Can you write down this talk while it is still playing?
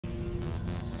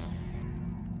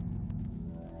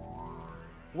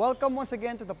Welcome once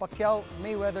again to the Pacquiao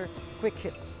Mayweather Quick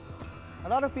Hits. A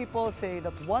lot of people say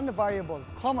that one variable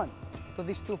common to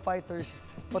these two fighters,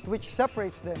 but which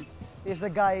separates them, is the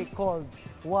guy called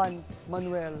Juan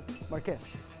Manuel Marquez.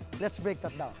 Let's break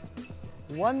that down.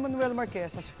 Juan Manuel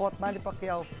Marquez has fought Manny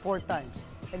Pacquiao 4 times.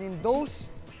 And in those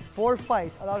 4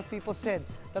 fights, a lot of people said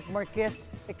that Marquez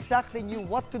exactly knew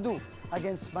what to do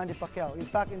against Manny Pacquiao. In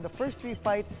fact, in the first 3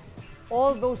 fights,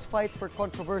 all those fights were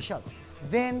controversial.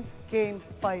 Then came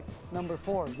fight number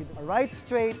 4. With a right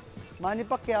straight, Manny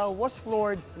Pacquiao was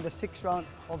floored in the 6th round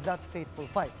of that fateful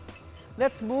fight.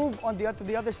 Let's move on to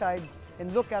the other side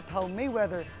and look at how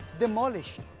Mayweather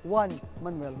demolished Juan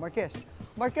Manuel Marquez.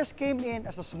 Marquez came in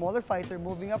as a smaller fighter,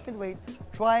 moving up in weight,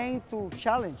 trying to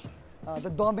challenge the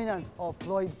dominance of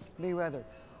Floyd Mayweather.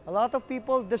 A lot of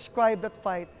people describe that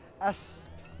fight as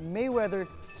Mayweather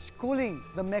schooling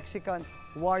the Mexican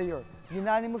warrior.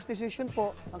 Unanimous decision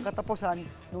po ang katapusan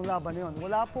ng laban na yun.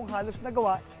 Wala pong halos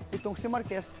nagawa itong si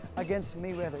Marquez against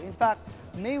Mayweather. In fact,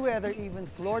 Mayweather even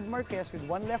floored Marquez with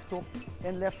one left hook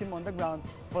and left him on the ground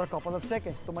for a couple of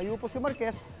seconds. Tumayo po si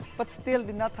Marquez but still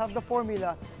did not have the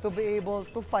formula to be able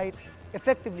to fight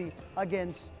effectively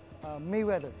against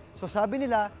Mayweather. So sabi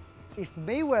nila, if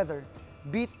Mayweather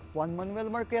beat Juan Manuel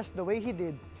Marquez the way he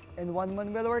did and Juan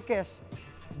Manuel Marquez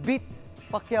beat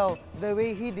Pacquiao the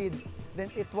way he did, then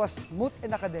it was moot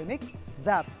and academic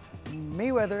that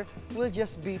Mayweather will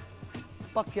just beat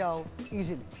Pacquiao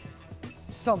easily,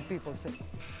 some people say.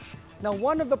 Now,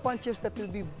 one of the punches that will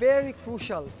be very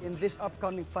crucial in this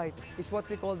upcoming fight is what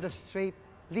we call the straight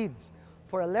leads.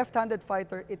 For a left-handed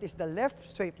fighter, it is the left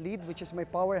straight lead, which is my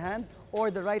power hand,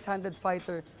 or the right-handed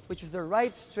fighter, which is the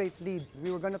right straight lead.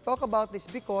 We were going to talk about this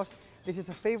because this is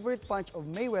a favorite punch of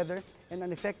Mayweather and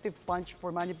an effective punch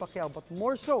for Manny Pacquiao. But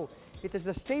more so, it is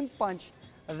the same punch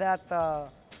that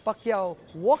Pacquiao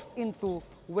walked into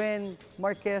when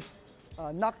Marquez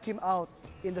knocked him out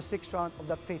in the 6th round of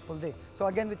that fateful day. So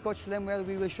again, with Coach Lemuel,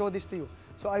 we will show this to you.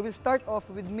 So I will start off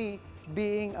with me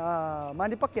being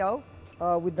Manny Pacquiao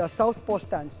with the southpaw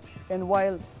stance. And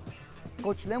while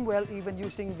Coach Lemuel even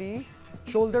using the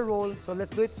shoulder roll, so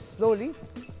let's do it slowly.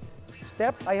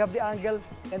 Step, I have the angle,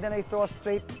 and then I throw a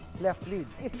straight left lead.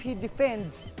 If he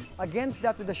defends against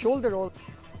that with the shoulder roll,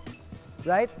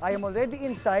 right, I am already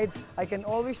inside, I can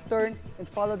always turn and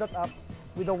follow that up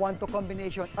with a 1-2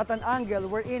 combination at an angle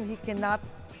wherein he cannot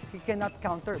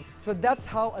counter. So that's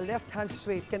how a left hand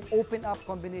straight can open up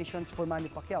combinations for Manny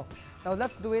Pacquiao. Now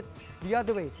let's do it the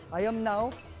other way. I am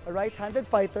now a right-handed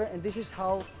fighter, and this is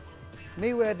how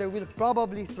Mayweather will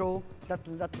probably throw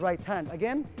that right hand.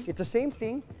 Again, it's the same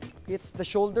thing. It's the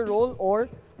shoulder roll or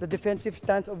the defensive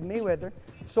stance of Mayweather.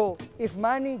 So if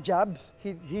Manny jabs,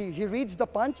 he reads the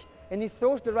punch and he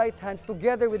throws the right hand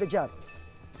together with the jab.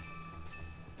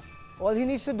 All he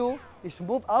needs to do is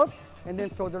move out and then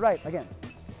throw the right again.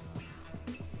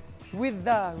 With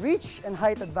the reach and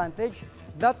height advantage,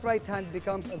 that right hand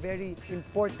becomes a very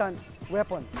important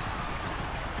weapon.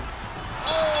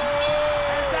 Oh!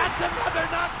 And that's another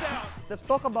knockdown! Let's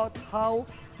talk about how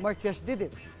Marquez did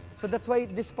it. So that's why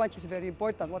this punch is very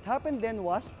important. What happened then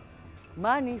was,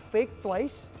 Manny faked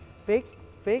twice, fake,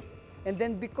 and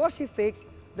then because he faked,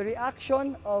 the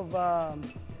reaction of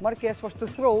Marquez was to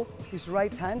throw his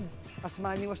right hand as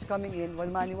Manny was coming in while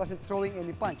Manny wasn't throwing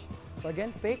any punch. So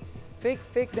again, fake,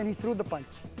 then he threw the punch.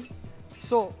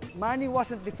 So Manny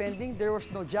wasn't defending, there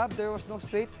was no jab, there was no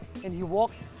straight, and he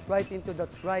walked right into that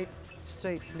right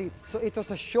straight lead. So it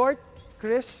was a short,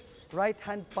 crisp, right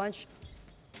hand punch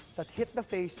that hit the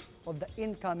face of the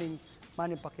incoming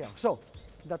Manny Pacquiao. So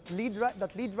that lead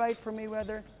right for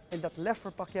Mayweather and that left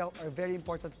for Pacquiao are very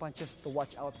important punches to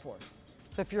watch out for.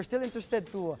 So if you're still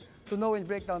interested to know and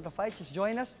break down the fight, just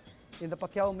join us in the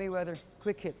Pacquiao Mayweather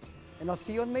Quick Hits. And I'll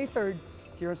see you on May 3rd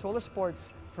here on Solo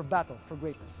Sports for Battle for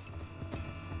Greatness.